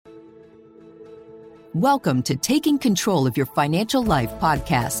Welcome to Taking Control of Your Financial Life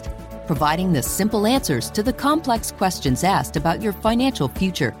podcast, providing the simple answers to the complex questions asked about your financial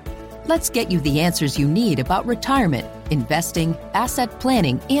future. Let's get you the answers you need about retirement, investing, asset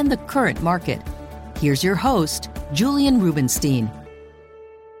planning, and the current market. Here's your host, Julian Rubenstein.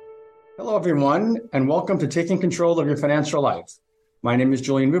 Hello, everyone, and welcome to Taking Control of Your Financial Life. My name is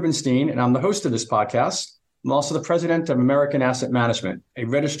Julian Rubenstein, and I'm the host of this podcast. I'm also the president of American Asset Management, a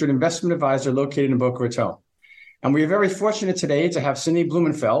registered investment advisor located in Boca Raton. And we are very fortunate today to have Cindy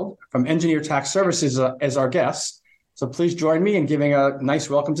Blumenfeld from Engineer Tax Services as our guest. So please join me in giving a nice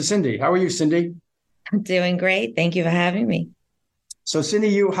welcome to Cindy. How are you, Cindy? I'm doing great. Thank you for having me. So Cindy,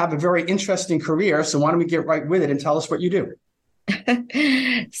 you have a very interesting career. So why don't we get right with it and tell us what you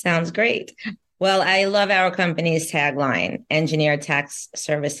do? Sounds great. Well, I love our company's tagline, Engineer Tax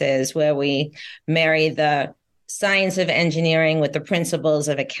Services, where we marry the science of engineering with the principles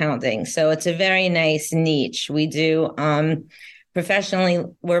of accounting. So it's a very nice niche. We do we're a professionally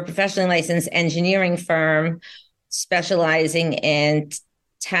licensed engineering firm specializing in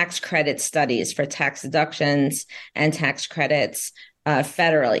tax credit studies for tax deductions and tax credits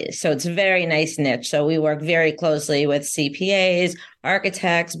federally. So it's a very nice niche. So we work very closely with CPAs,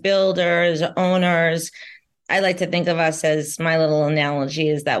 architects, builders, owners. I like to think of us as, my little analogy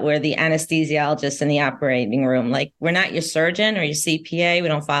is that we're the anesthesiologist in the operating room. Like, we're not your surgeon or your CPA. We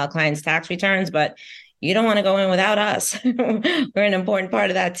don't file clients' tax returns, but you don't want to go in without us. We're an important part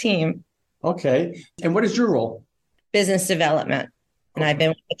of that team. Okay. And what is your role? Business development. And I've been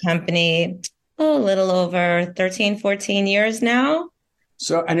with the company a little over 13, 14 years now.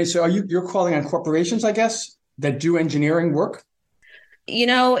 So are you're calling on corporations, I guess, that do engineering work? You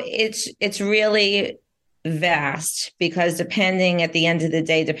know, it's really vast because depending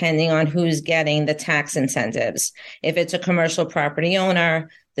on who's getting the tax incentives. If it's a commercial property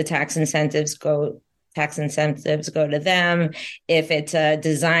owner, the tax incentives go to them. If it's a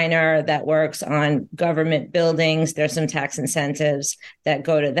designer that works on government buildings, there's some tax incentives that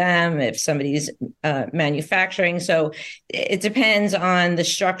go to them. If somebody's manufacturing. So it depends on the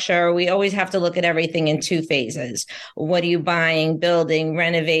structure. We always have to look at everything in two phases. What are you buying, building,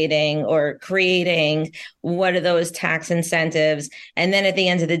 renovating, or creating? What are those tax incentives? And then at the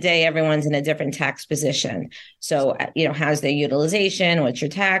end of the day, everyone's in a different tax position. So, how's their utilization? What's your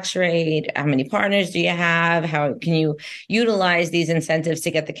tax rate? How many partners do you have? How can you utilize these incentives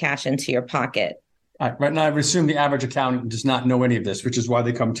to get the cash into your pocket? Right now, I would assume the average accountant does not know any of this, which is why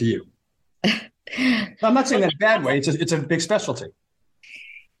they come to you. I'm not saying that in a bad way. It's a big specialty.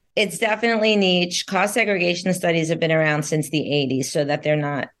 It's definitely niche. Cost segregation studies have been around since the 80s, so that they're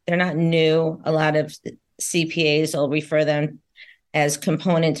not new. A lot of CPAs will refer them as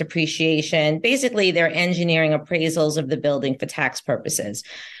component depreciation. Basically, they're engineering appraisals of the building for tax purposes.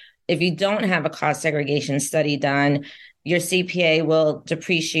 If you don't have a cost segregation study done, your CPA will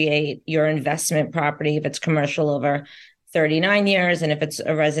depreciate your investment property if it's commercial over 39 years. And if it's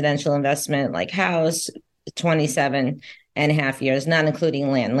a residential investment like house, 27 and a half years, not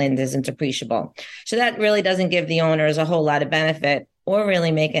including land. Land isn't depreciable. So that really doesn't give the owners a whole lot of benefit or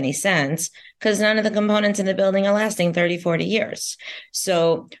really make any sense because none of the components in the building are lasting 30, 40 years.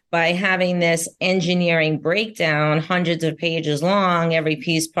 So by having this engineering breakdown, hundreds of pages long, every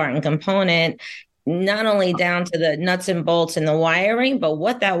piece, part, and component, not only down to the nuts and bolts and the wiring, but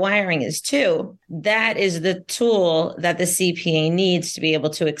what that wiring is too, that is the tool that the CPA needs to be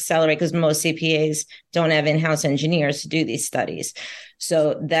able to accelerate because most CPAs don't have in-house engineers to do these studies.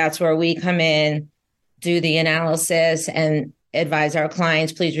 So that's where we come in, do the analysis and advise our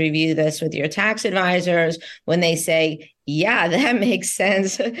clients, please review this with your tax advisors. When they say, yeah, that makes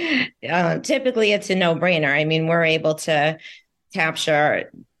sense, typically it's a no-brainer. I mean, we're able to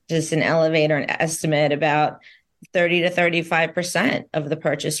capture just an elevator and estimate about 30 to 35% of the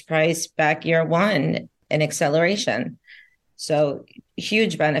purchase price back year one in acceleration. So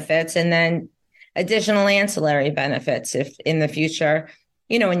huge benefits. And then additional ancillary benefits if in the future,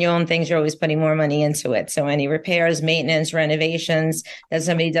 when you own things, you're always putting more money into it. So any repairs, maintenance, renovations that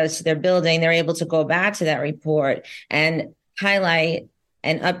somebody does to their building, they're able to go back to that report and highlight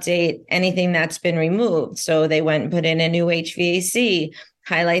and update anything that's been removed. So they went and put in a new HVAC,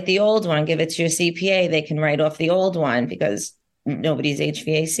 highlight the old one, give it to your CPA. They can write off the old one because nobody's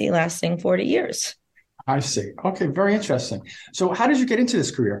HVAC lasting 40 years. I see. Okay, very interesting. So how did you get into this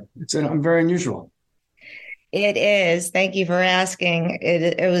career? It's very unusual. It is. Thank you for asking.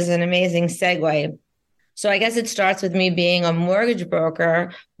 It was an amazing segue. So I guess it starts with me being a mortgage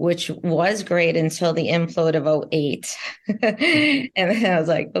broker, which was great until the implode of 2008. And then I was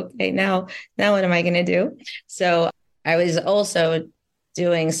like, okay, now what am I going to do? So I was also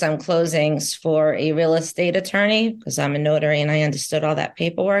doing some closings for a real estate attorney because I'm a notary and I understood all that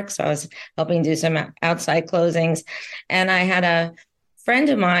paperwork. So I was helping do some outside closings. And I had a friend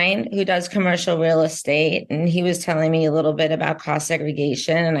of mine who does commercial real estate, and he was telling me a little bit about cost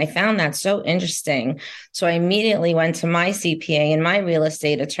segregation. And I found that so interesting. So I immediately went to my CPA and my real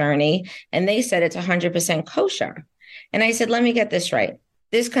estate attorney, and they said it's 100% kosher. And I said, let me get this right.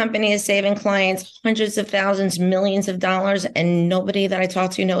 This company is saving clients hundreds of thousands, millions of dollars, and nobody that I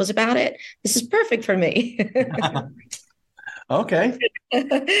talk to knows about it. This is perfect for me. Okay.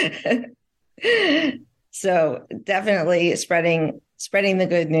 So definitely spreading the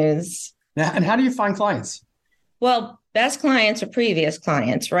good news. And how do you find clients? Well, best clients are previous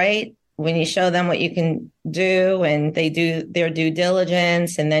clients, right? When you show them what you can do and they do their due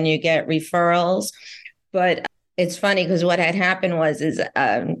diligence, and then you get referrals. But it's funny because what had happened was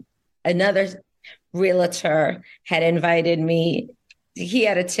another realtor had invited me. He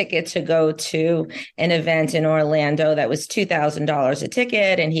had a ticket to go to an event in Orlando that was $2,000 a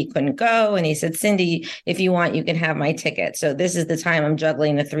ticket, and he couldn't go. And he said, Cindy, if you want, you can have my ticket. So this is the time I'm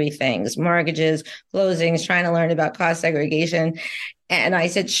juggling the three things: mortgages, closings, trying to learn about cost segregation. And I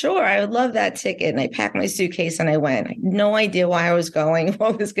said, sure, I would love that ticket. And I packed my suitcase and I went. I had no idea why I was going,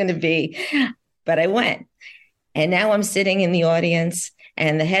 what was going to be, but I went. And now I'm sitting in the audience,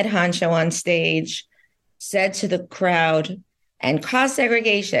 and the head honcho on stage said to the crowd, and cost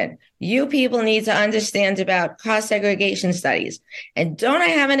segregation, you people need to understand about cost segregation studies. And don't I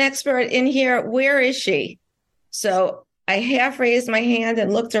have an expert in here? Where is she? So I half raised my hand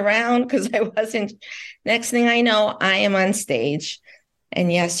and looked around because I wasn't. Next thing I know, I am on stage.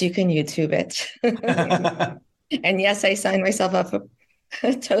 And yes, you can YouTube it. And yes, I signed myself up for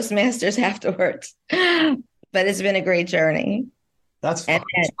Toastmasters afterwards. But it's been a great journey. That's fun.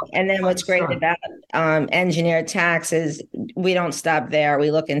 And then what's great about engineered tax is we don't stop there.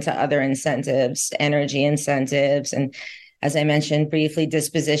 We look into other incentives, energy incentives, and as I mentioned briefly,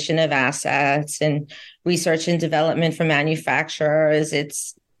 disposition of assets and research and development for manufacturers.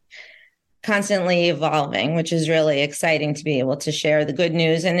 It's constantly evolving, which is really exciting to be able to share the good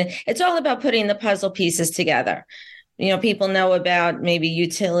news. And it's all about putting the puzzle pieces together. You know, people know about maybe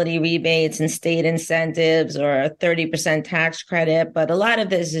utility rebates and state incentives or a 30% tax credit, but a lot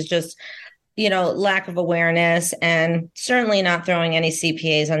of this is just, you know, lack of awareness, and certainly not throwing any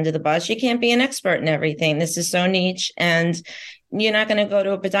CPAs under the bus. You can't be an expert in everything. This is so niche, and you're not going to go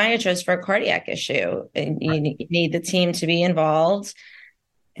to a podiatrist for a cardiac issue. You need the team to be involved.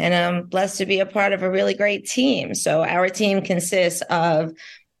 And I'm blessed to be a part of a really great team. So our team consists of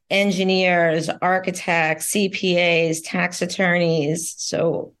engineers, architects, CPAs, tax attorneys.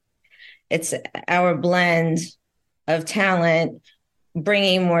 So it's our blend of talent,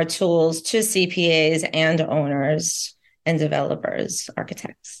 bringing more tools to CPAs and owners and developers,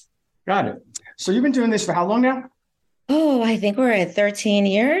 architects. Got it. So you've been doing this for how long now? Oh, I think we're at 13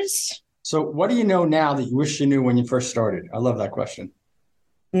 years. So what do you know now that you wish you knew when you first started? I love that question.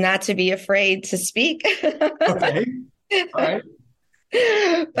 Not to be afraid to speak. Okay. All right.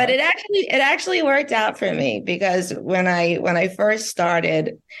 But it actually worked out for me, because when I first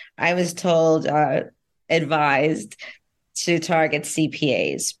started, I was told, advised to target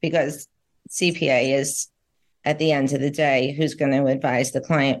CPAs, because CPA is, at the end of the day, who's going to advise the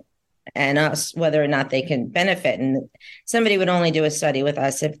client and us whether or not they can benefit. And somebody would only do a study with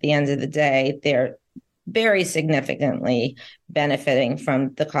us if at the end of the day they're very significantly benefiting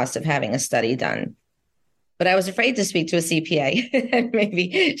from the cost of having a study done. But I was afraid to speak to a CPA and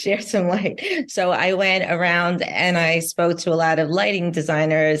maybe share some light. So I went around and I spoke to a lot of lighting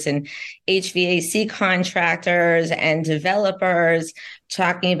designers and HVAC contractors and developers,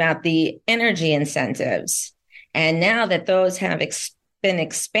 talking about the energy incentives. And now that those have been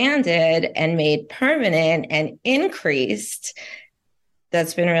expanded and made permanent and increased,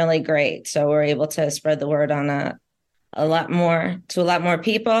 that's been really great. So we're able to spread the word on a lot more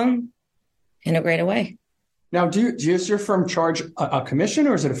people in a greater way. Now, does your firm charge a commission,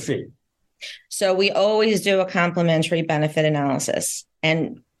 or is it a fee? So we always do a complimentary benefit analysis,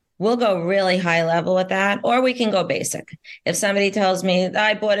 and we'll go really high level with that, or we can go basic. If somebody tells me,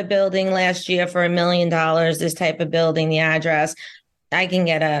 I bought a building last year for $1 million, this type of building, the address, I can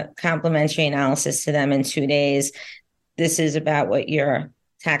get a complimentary analysis to them in 2 days. This is about what your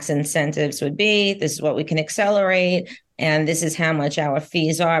tax incentives would be. This is what we can accelerate. And this is how much our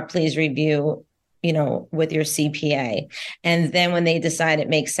fees are. Please review, with your CPA. And then when they decide it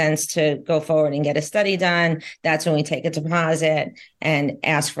makes sense to go forward and get a study done, that's when we take a deposit and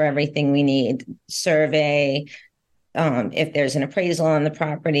ask for everything we need: survey, if there's an appraisal on the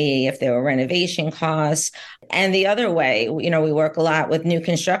property, if there were renovation costs. And the other way, we work a lot with new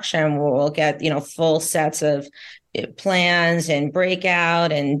construction where we'll get, full sets of plans and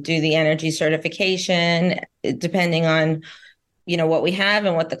breakout and do the energy certification, depending on, what we have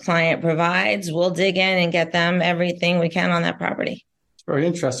and what the client provides. We'll dig in and get them everything we can on that property. It's very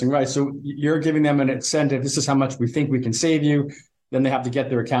interesting, right? So you're giving them an incentive. This is how much we think we can save you. Then they have to get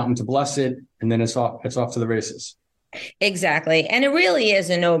their accountant to bless it. And then it's off to the races. Exactly. And it really is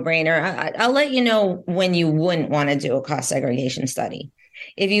a no-brainer. I'll let you know when you wouldn't want to do a cost segregation study.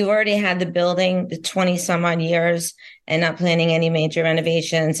 If you've already had the building 20 some odd years and not planning any major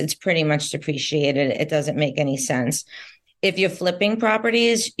renovations, it's pretty much depreciated. It doesn't make any sense. If you're flipping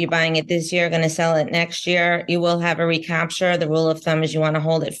properties, you're buying it this year, going to sell it next year, you will have a recapture. The rule of thumb is you want to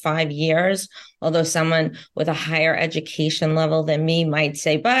hold it 5 years, although someone with a higher education level than me might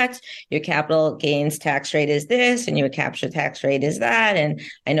say, but your capital gains tax rate is this and your capture tax rate is that. And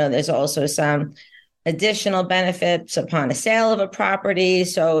I know there's also some additional benefits upon a sale of a property.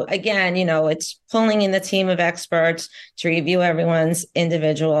 So again, it's pulling in the team of experts to review everyone's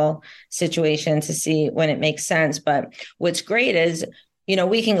individual situation to see when it makes sense. But what's great is,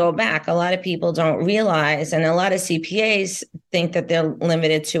 we can go back. A lot of people don't realize, and a lot of CPAs think that they're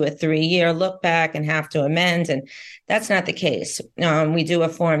limited to a 3-year look back and have to amend. And that's not the case. We do a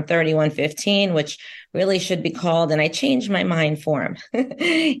form 3115, which really should be called, and I changed my mind form.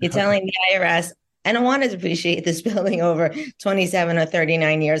 You're telling the IRS, I don't want to depreciate this building over 27 or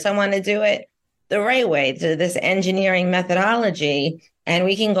 39 years. I want to do it the right way, to this engineering methodology, and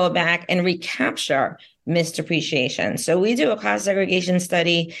we can go back and recapture missed depreciation. So we do a cost segregation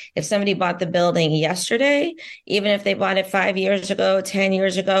study. If somebody bought the building yesterday, even if they bought it 5 years ago, 10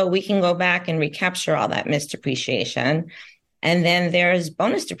 years ago, we can go back and recapture all that missed depreciation. And then there's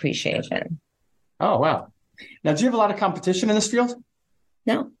bonus depreciation. Oh, wow. Now, do you have a lot of competition in this field?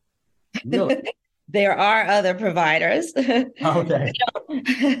 No. Really? There are other providers. Okay.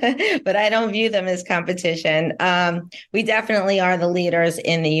 But I don't view them as competition. We definitely are the leaders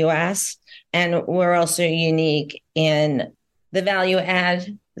in the US, and we're also unique in the value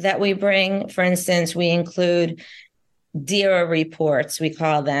add that we bring. For instance, we include DERA reports, we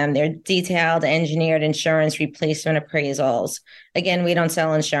call them. They're detailed engineered insurance replacement appraisals. Again, we don't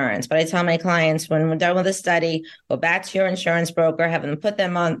sell insurance, but I tell my clients, when we're done with a study, go back to your insurance broker, have them put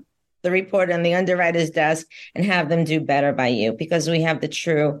them on the report on the underwriter's desk and have them do better by you, because we have the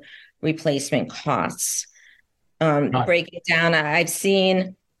true replacement costs. Break it down. I've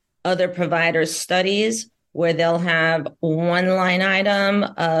seen other providers' studies where they'll have one line item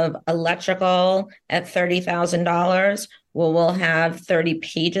of electrical at $30,000. Well, we'll have 30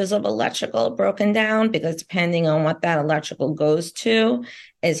 pages of electrical broken down, because depending on what that electrical goes to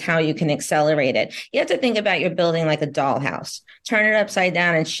is how you can accelerate it. You have to think about your building like a dollhouse. Turn it upside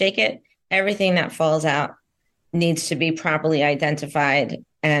down and shake it. Everything that falls out needs to be properly identified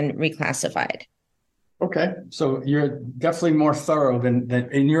and reclassified. Okay. So you're definitely more thorough than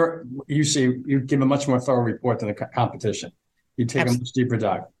in you give a much more thorough report than the competition. You take Absolutely. A much deeper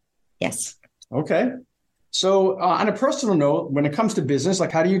dive. Yes. Okay. So on a personal note, when it comes to business,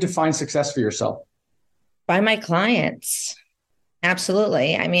 how do you define success for yourself? By my clients.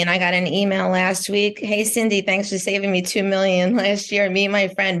 Absolutely. I mean, I got an email last week. Hey, Cindy, thanks for saving me $2 million last year. Me and my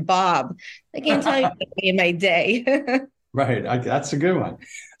friend Bob. I can't tell you what made my day. Right. That's a good one.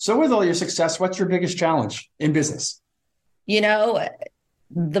 So with all your success, what's your biggest challenge in business?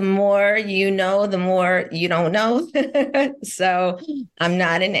 The more you know, the more you don't know. So I'm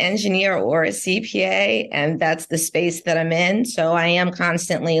not an engineer or a CPA, and that's the space that I'm in. So I am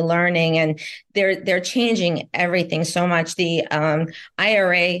constantly learning, and they're changing everything so much. The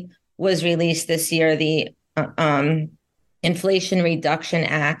IRA was released this year, the Inflation Reduction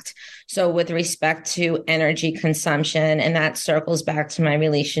Act. So with respect to energy consumption, and that circles back to my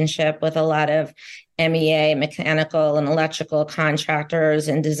relationship with a lot of MEA, mechanical and electrical contractors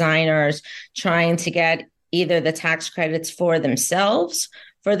and designers, trying to get either the tax credits for themselves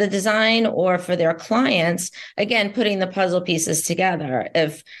for the design or for their clients. Again, putting the puzzle pieces together.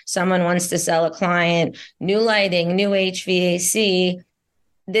 If someone wants to sell a client new lighting, new HVAC,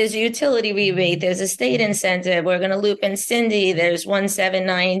 there's a utility rebate, there's a state incentive. We're going to loop in Cindy. There's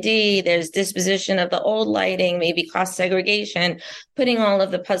 179D. There's disposition of the old lighting, maybe cost segregation, putting all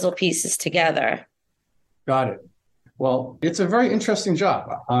of the puzzle pieces together. Got it. Well, it's a very interesting job.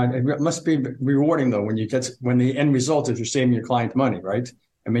 It must be rewarding, though, when the end result is you're saving your client money, right?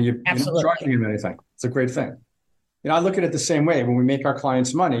 I mean, you're not charging them anything. It's a great thing. I look at it the same way. When we make our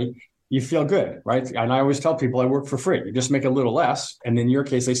clients money, you feel good, right? And I always tell people I work for free. You just make a little less. And in your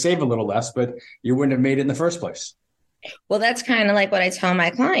case, they save a little less, but you wouldn't have made it in the first place. Well, that's kind of like what I tell my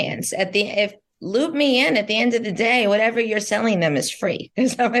clients. If loop me in at the end of the day, whatever you're selling them is free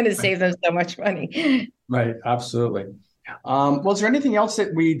because I'm going to save them so much money. Right. Absolutely. Well, is there anything else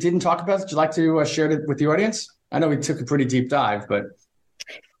that we didn't talk about that you'd like to share with the audience? I know we took a pretty deep dive, but.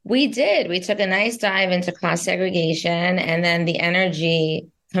 We did. We took a nice dive into cost segregation, and then the energy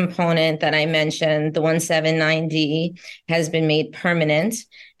component that I mentioned, the 179D, has been made permanent,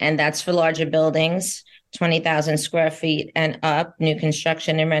 and that's for larger buildings, 20,000 square feet and up, new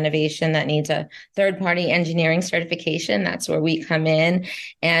construction and renovation that needs a third-party engineering certification. That's where we come in.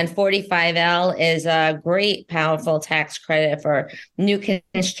 And 45L is a great, powerful tax credit for new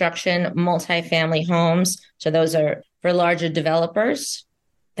construction, multifamily homes. So those are for larger developers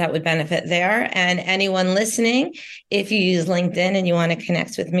that would benefit there. And anyone listening, if you use LinkedIn and you want to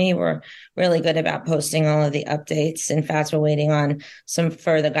connect with me, we're really good about posting all of the updates. In fact, we're waiting on some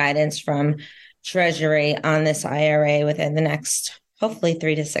further guidance from Treasury on this IRA within the next, hopefully,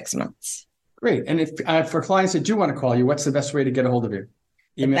 3 to 6 months. Great. And if for clients that do want to call you, what's the best way to get a hold of you?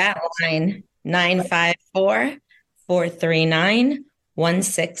 Email? That line,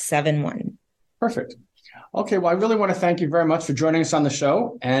 954-439-1671. Perfect. Okay, well, I really want to thank you very much for joining us on the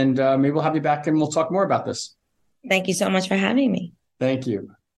show, and maybe we'll have you back and we'll talk more about this. Thank you so much for having me. Thank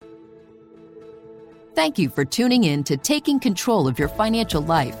you. Thank you for tuning in to Taking Control of Your Financial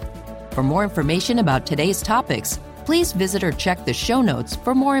Life. For more information about today's topics, please visit or check the show notes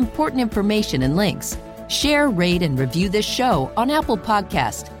for more important information and links. Share, rate, and review this show on Apple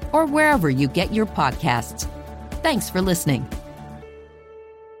Podcasts or wherever you get your podcasts. Thanks for listening.